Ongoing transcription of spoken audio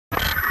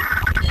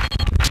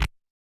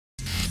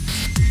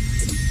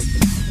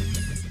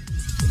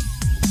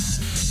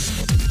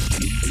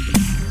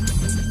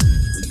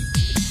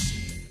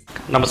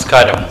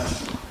നമസ്കാരം.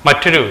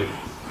 മറ്റൊരു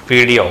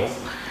വീഡിയോ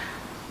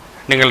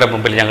നിങ്ങളുടെ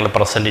മുമ്പിൽ ഞങ്ങൾ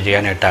പ്രസൻറ്റ്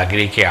ചെയ്യാനായിട്ട്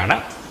ആഗ്രഹിക്കുകയാണ്.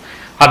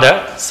 അത്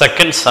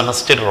സെക്കൻഡ്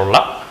സെമസ്റ്ററിലുള്ള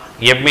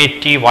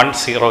MAT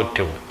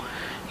 102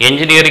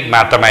 എഞ്ചിനീയറിംഗ്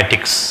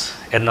മാത്തമാറ്റിക്സ്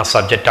എന്ന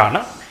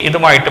സബ്ജക്റ്റാണ്.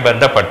 ഇതുമായിട്ട്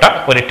ബന്ധപ്പെട്ട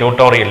ഒരു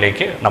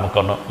ട്യൂട്ടോറിയലിലേക്ക്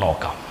നമുക്കൊന്ന്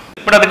നോക്കാം.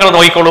 ഇവിടെ നിങ്ങൾ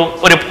നോക്കിക്കോളൂ,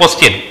 ഒരു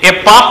question. A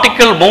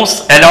particle moves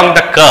along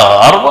the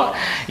curve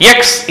x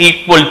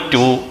equal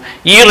to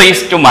e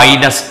raised to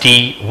minus t,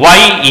 y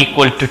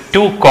equal to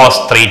 2 cos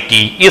 3t,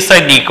 z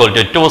equal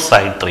to 2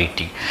 sin 3t.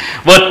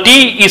 Where t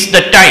is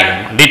the time,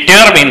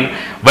 determine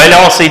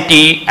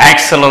velocity,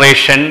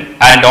 acceleration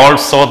and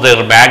also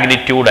their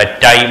magnitude at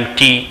time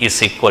t is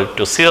equal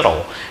to 0.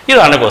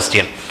 ഇതാണ്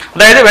question.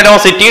 അതായത്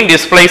വെലോസിറ്റിയും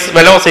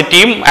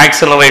വെലോസിറ്റിയും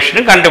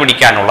ആക്സിലറേഷനും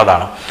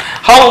കണ്ടുപിടിക്കാനുള്ളതാണ്.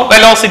 How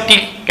velocity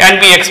can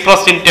be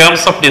expressed in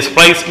terms of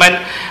displacement?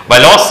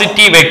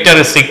 Velocity vector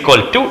is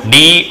equal to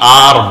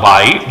dr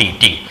by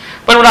dt.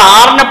 അപ്പോൾ ഇവിടെ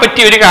ആറിനെ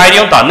പറ്റി ഒരു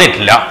കാര്യവും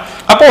തന്നിട്ടില്ല.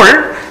 അപ്പോൾ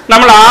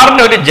നമ്മൾ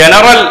ആറിന് ഒരു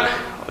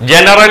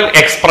ജനറൽ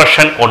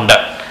എക്സ്പ്രഷൻ ഉണ്ട്.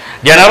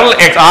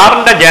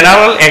 ആറിൻ്റെ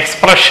ജനറൽ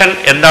എക്സ്പ്രഷൻ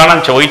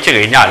എന്താണെന്ന് ചോദിച്ചു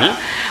കഴിഞ്ഞാൽ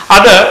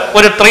അത്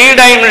ഒരു 3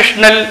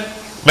 dimensional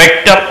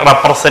വെക്റ്റർ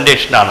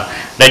റെപ്രസെൻറ്റേഷൻ ആണ്.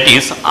 That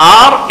is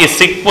r is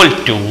equal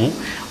to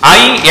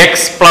ix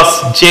plus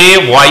jy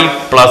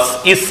plus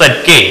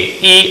zk.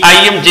 ഈ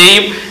ഐയും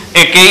ജെയും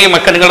കെയും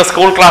ഒക്കെ നിങ്ങൾ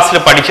സ്കൂൾ ക്ലാസ്സിൽ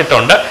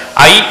പഠിച്ചിട്ടുണ്ട്.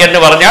 I എന്ന്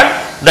പറഞ്ഞാൽ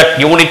the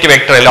unit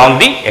vector along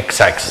the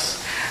x-axis.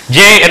 J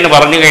എന്ന്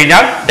പറഞ്ഞു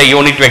കഴിഞ്ഞാൽ the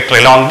unit vector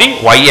along the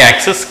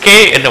y-axis. K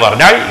എന്ന്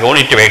പറഞ്ഞാൽ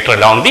unit vector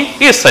along the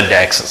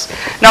z-axis.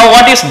 Now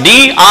what is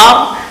dr?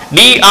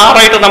 dr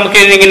ആയിട്ട് നമുക്ക്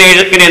ഇങ്ങനെ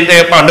എന്ത്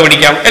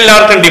കണ്ടുപിടിക്കാം?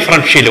 എല്ലാവർക്കും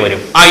ഡിഫറൻഷ്യൽ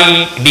വരും. I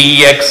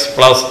dx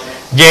plus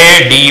j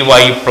dy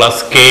plus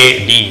k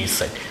dz.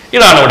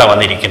 ഇതാണ് ഇവിടെ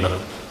വന്നിരിക്കുന്നത്.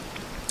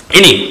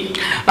 ഇനി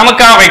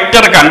നമുക്ക് ആ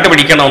vector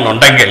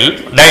കണ്ടുപിടിക്കണമെന്നുണ്ടെങ്കിൽ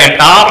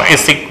r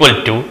is equal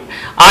to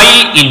I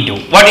into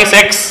what is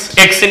x?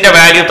 X ന്റെ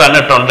വാല്യൂ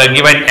തന്നിട്ടുണ്ട്,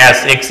 given as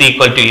x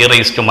equal to e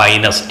raised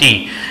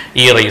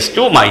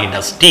to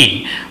minus t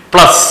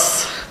plus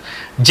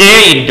j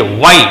into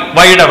y.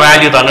 Y യുടെ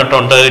value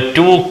തന്നിട്ടുണ്ട്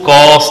 2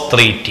 cos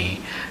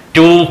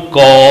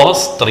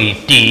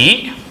 3t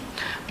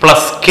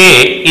plus k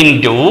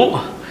into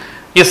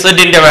z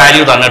ന്റെ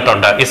value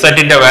തന്നിട്ടുണ്ട്. z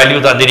ന്റെ value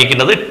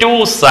തന്നിരിക്കുന്നത് 2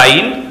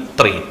 sin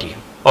 3t.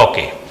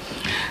 Okay,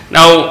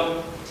 now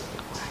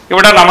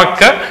ഇവിടെ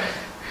നമുക്ക്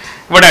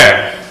ഇവിടെ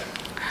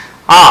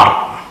r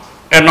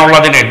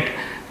എന്നുള്ളതിന്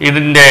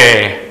ഇതിൻ്റെ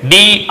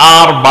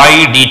dr by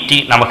dt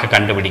നമുക്ക്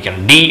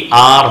കണ്ടുപിടിക്കണം.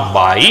 dr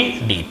by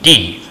dt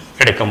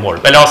എടുക്കുമ്പോൾ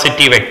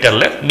velocity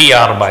വെക്റ്ററിൽ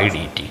dr by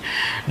dt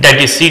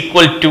that is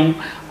equal to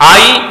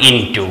I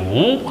into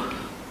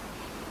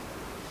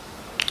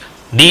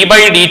d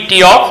by dt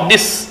of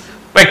this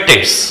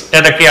vectors.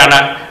 ഏതൊക്കെയാണ്?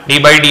 d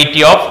by dt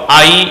of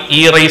I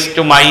e raised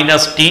to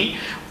minus t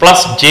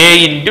plus j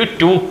into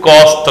 2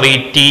 cos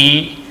 3t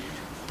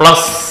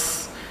plus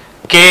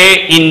k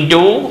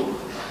into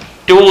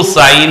 2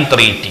 sin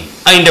 3t.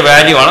 അതിൻ്റെ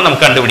value ആണ്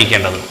നമുക്ക്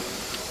കണ്ടുപിടിക്കേണ്ടത്.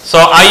 So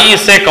I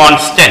is a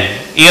constant.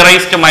 e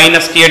raised to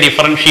minus t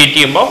differentiate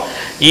ചെയ്യുമ്പോൾ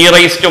e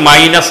raised to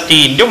minus t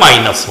into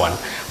minus 1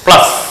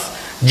 plus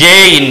j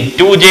in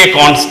 2j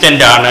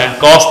constant ആണ്.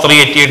 cos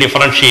 3t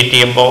differentiate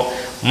ചെയ്യുമ്പോൾ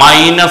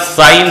minus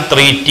sin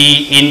 3t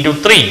into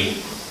 3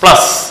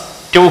 plus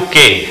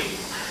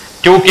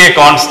 2k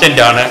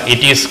constant ആണ്.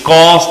 It is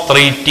cos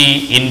 3t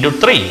into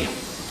 3.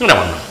 ഇങ്ങനെ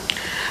വന്നു.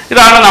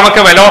 ഇതാണ് നമുക്ക്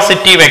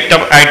velocity vector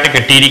ആയിട്ട്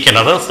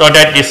കിട്ടിയിരിക്കുന്നത്. So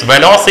that is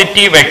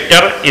velocity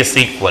vector is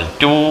equal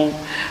to,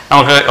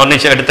 നമുക്ക്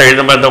ഒന്നിച്ച് എടുത്ത്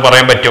എഴുതുമ്പോൾ എന്തോ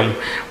പറയാൻ പറ്റും,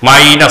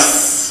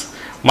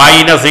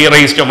 minus e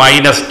raised to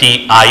minus t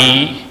I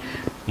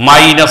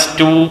minus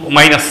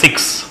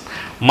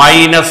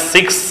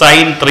 6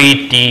 sin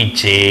 3t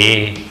j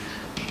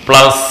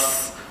plus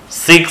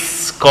 6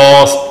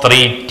 cos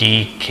 3t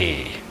k.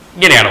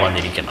 ഇങ്ങനെയാണ്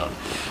വന്നിരിക്കുന്നത്.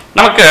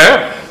 നമുക്ക്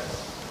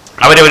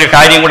അവരൊരു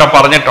കാര്യം കൂടെ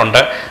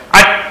പറഞ്ഞിട്ടുണ്ട്.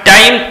 At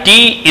time t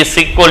is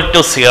equal to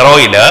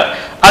 0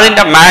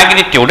 അതിൻ്റെ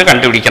magnitude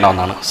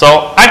കണ്ടുപിടിക്കണമെന്നാണ്. So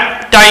at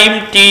time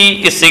t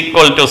is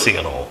equal to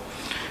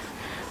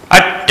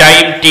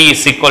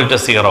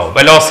 0,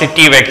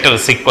 velocity vector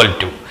is equal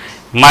to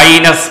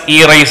minus e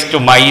raised to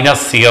minus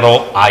 0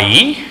 I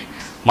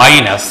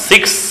minus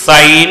 6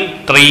 sin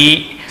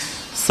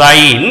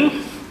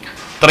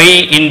 3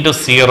 into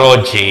 0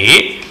 j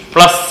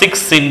plus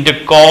 6 into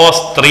cos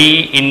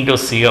 3 into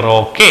 0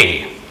 k.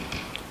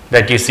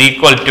 That is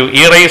equal to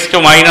e raised to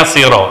minus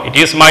 0. It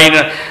is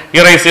minus e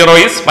raised 0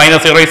 is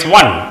minus e raised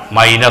 1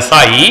 minus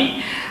I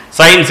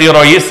sin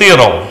 0 is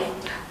 0.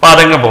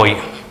 പാതങ്ങ് പോയി.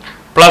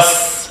 plus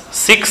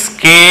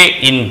 6k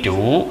into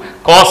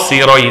cos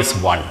 0 is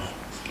 1.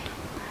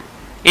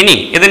 ഇനി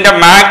ഇതിൻ്റെ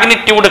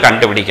magnitude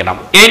കണ്ടുപിടിക്കണം.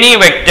 Any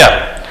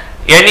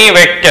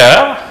vector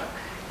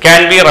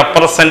can be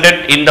represented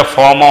in the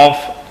form of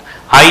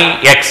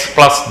ix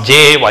plus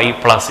jy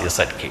plus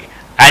zk,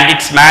 and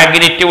its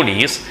magnitude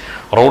is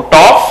root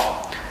of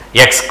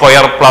x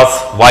square plus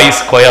y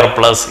square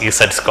plus z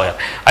square.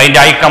 അതിൻ്റെ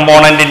I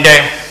കമ്പോണൻറ്റിൻ്റെ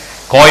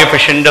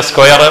coefficient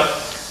square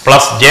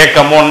plus j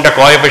കമ്പോണൻറ്റിൻ്റെ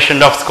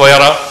coefficient of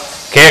square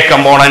k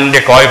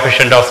കമ്പോണൻറ്റിൻ്റെ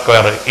coefficient of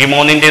square, ഈ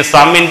മൂന്നിൻ്റെ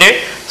സമ്മിൻ്റെ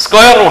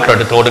square root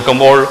എടുത്ത്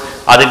കൊടുക്കുമ്പോൾ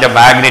അതിൻ്റെ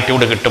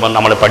magnitude കിട്ടുമെന്ന്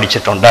നമ്മൾ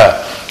പഠിച്ചിട്ടുണ്ട്.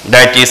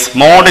 That is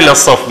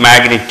modulus of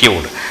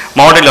magnitude,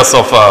 modulus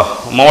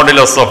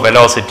of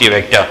velocity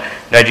vector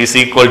that is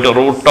equal to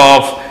root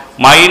of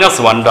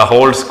 -1 the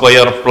whole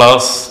square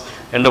plus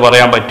എന്ന്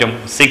പറയാൻ പറ്റും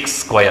 6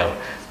 square.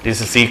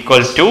 This is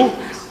equal to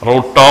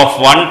root of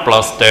 1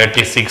 plus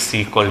 36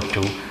 equal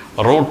to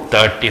root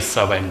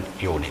 37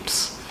 units.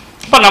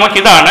 അപ്പം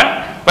നമുക്കിതാണ്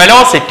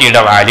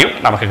വെലോസിറ്റിയുടെ value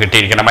നമുക്ക്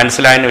കിട്ടിയിരിക്കണം.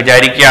 മനസ്സിലായെന്ന്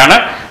വിചാരിക്കുകയാണ്.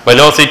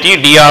 Velocity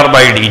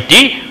dr/dt,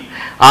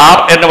 r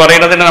എന്ന്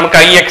പറയുന്നതിന് നമുക്ക്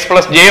ix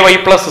 + jy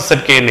 +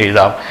 zk എന്ന്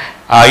എഴുതാം.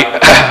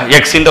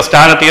 എക്സിൻ്റെ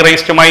സ്ഥാനത്ത്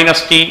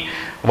e⁻t,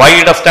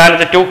 വൈയുടെ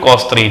സ്ഥാനത്ത് 2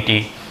 cos 3t,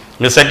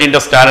 z-ൻ്റെ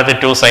സ്ഥാനത്ത്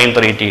 2 sin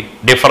 3t.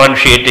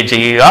 ഡിഫറൻഷിയേറ്റ്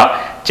ചെയ്യുക.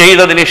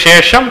 ചെയ്തതിന്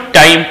ശേഷം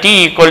ടൈം t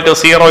 =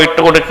 0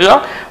 ഇട്ട് കൊടുക്കുക.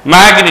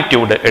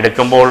 മാഗ്നിറ്റ്യൂഡ്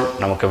എടുക്കുമ്പോൾ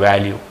നമുക്ക്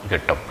വാല്യൂ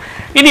കിട്ടും.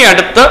 ഇനി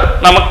അടുത്ത്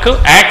നമുക്ക്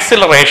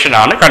ആക്സിലറേഷൻ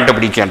ആണ്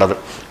കണ്ടുപിടിക്കേണ്ടത്.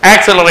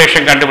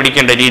 ആക്സിലറേഷൻ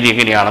കണ്ടുപിടിക്കേണ്ട രീതി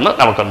എങ്ങനെയാണെന്ന്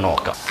നമുക്കൊന്ന്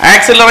നോക്കാം.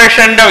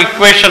 ആക്സിലറേഷൻ്റെ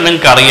ഇക്വേഷൻ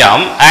നിങ്ങൾക്ക് അറിയാം.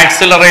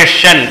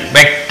 Acceleration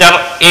vector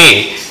A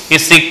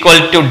is equal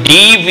to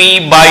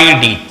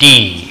dv/dt.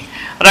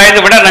 അതായത്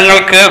ഇവിടെ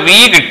നിങ്ങൾക്ക് v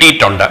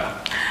കിട്ടിയിട്ടുണ്ട്.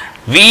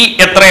 v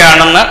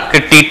എത്രയാണെന്ന്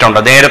കിട്ടിയിട്ടുണ്ട്,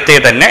 നേരത്തെ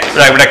തന്നെ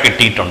ഇവിടെ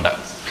കിട്ടിയിട്ടുണ്ട്.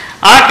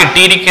 ആ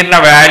കിട്ടിയിരിക്കുന്ന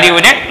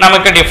വാല്യൂവിനെ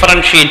നമുക്ക്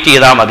ഡിഫറൻഷിയേറ്റ്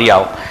ചെയ്താൽ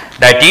മതിയാവും.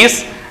 That is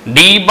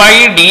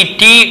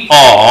d/dt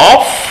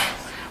of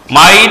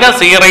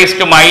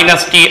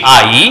 -e⁻t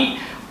I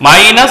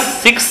minus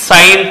 6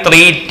 sin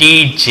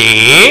 3tj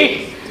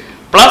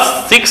plus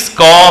 6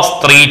 cos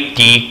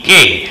 3tk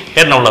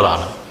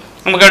എന്നുള്ളതാണ്.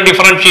 നമുക്ക്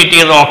ഡിഫറൻഷിയേറ്റ്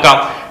ചെയ്ത് നോക്കാം.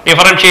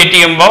 ഡിഫറൻഷിയേറ്റ്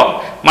ചെയ്യുമ്പോൾ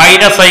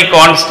 -i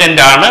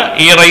കോൺസ്റ്റന്റ് ആണ്,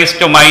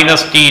 e⁻t ×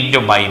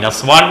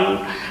 -1.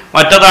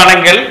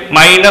 മറ്റതാണെങ്കിൽ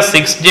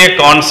 -6j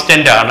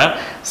കോൺസ്റ്റന്റ് ആണ്,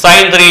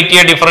 sin 3t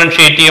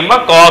ഡിഫറൻഷിയേറ്റ് ചെയ്യുമ്പോൾ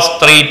cos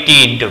 3t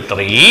 ×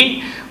 3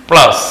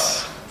 പ്ലസ്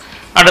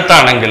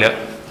അടുത്താണെങ്കിൽ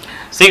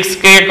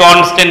 6k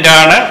കോൺസ്റ്റന്റ്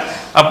ആണ്,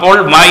 അപ്പോൾ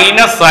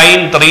 -sin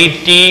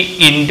 3t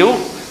 ×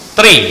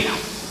 3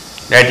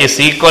 that is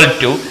equal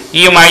to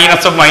ഈ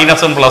മൈനസും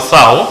മൈനസും പ്ലസ്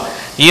ആവും,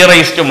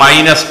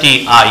 e⁻t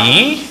I.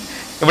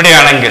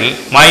 ഇവിടെയാണെങ്കിൽ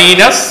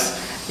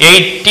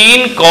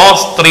 -18 cos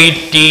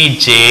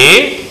 3tj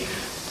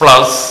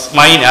plus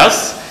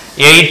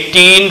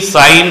 -18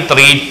 sin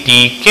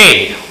 3tk.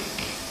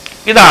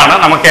 ഇതാണ്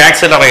നമുക്ക്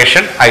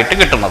ആക്സിലറേഷൻ ആയിട്ട്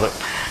കിട്ടുന്നത്.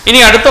 ഇനി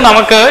അടുത്ത്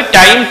നമുക്ക്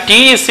ടൈം t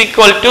 =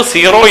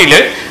 0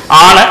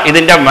 ആണ്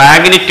ഇതിൻ്റെ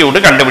മാഗ്നിറ്റ്യൂഡ്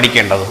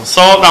കണ്ടുപിടിക്കേണ്ടത്.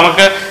 സോ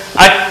നമുക്ക്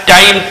അറ്റ്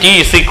ടൈം t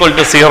 =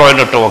 0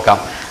 എന്നിട്ട് നോക്കാം.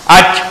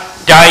 At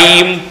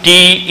time t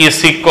 =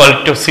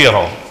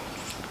 0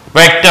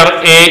 vector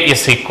A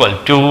 =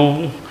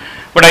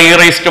 ഇവിടെ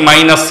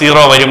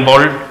e⁻0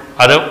 വരുമ്പോൾ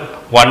അത്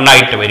 1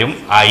 ആയിട്ട് വരും,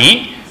 I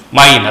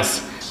മൈനസ്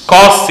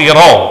cos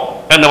 0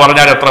 എന്ന്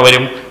പറഞ്ഞാൽ എത്ര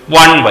വരും,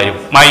 1 വരും,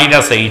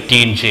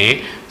 -18j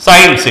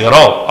sin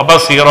 0, അപ്പോൾ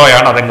 0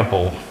 ആണ്, അതങ്ങ്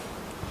പോകും.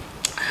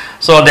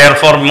 So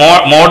therefore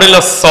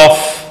modulus of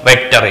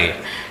vector A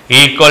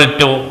equal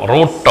to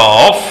root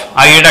of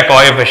I-യുടെ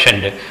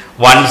coefficient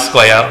 1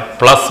 square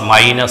plus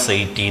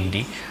 -18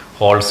 the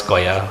whole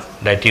square,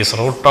 that is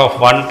root of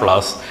 1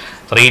 plus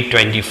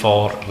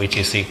 324 which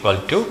is equal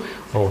to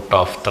root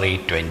of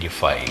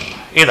 325.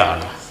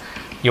 ഇതാണ്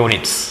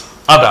യൂണിറ്റ്സ്,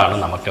 അതാണ്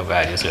നമുക്ക്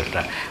വാല്യൂസ്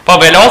കിട്ടുന്നത്. അപ്പോൾ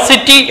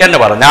velocity എന്ന്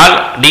പറഞ്ഞാൽ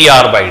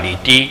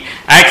dr/dt,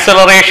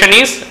 acceleration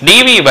is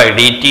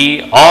dv/dt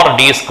or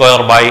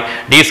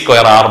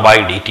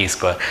d²r/dt²,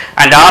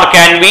 and r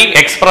can be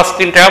expressed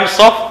in terms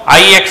of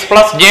ix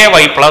plus jy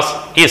plus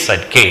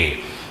zk.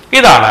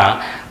 ഇതാണ്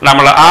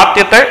നമ്മൾ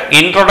ആദ്യത്തെ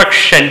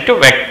introduction to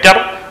vector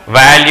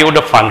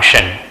valued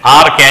function.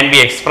 r can be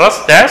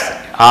expressed as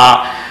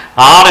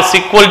r is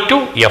equal to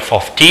f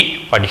of t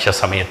പഠിച്ച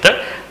സമയത്ത്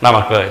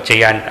നമുക്ക്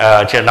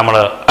നമ്മൾ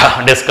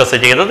discuss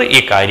ചെയ്തത് ഈ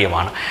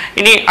കാര്യമാണ്.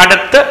 ഇനി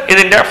അടുത്ത്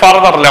ഇതിൻ്റെ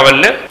ഫർദർ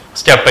ലെവലിൽ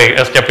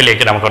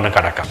സ്റ്റെപ്പിലേക്ക് നമുക്കൊന്ന്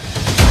കടക്കാം.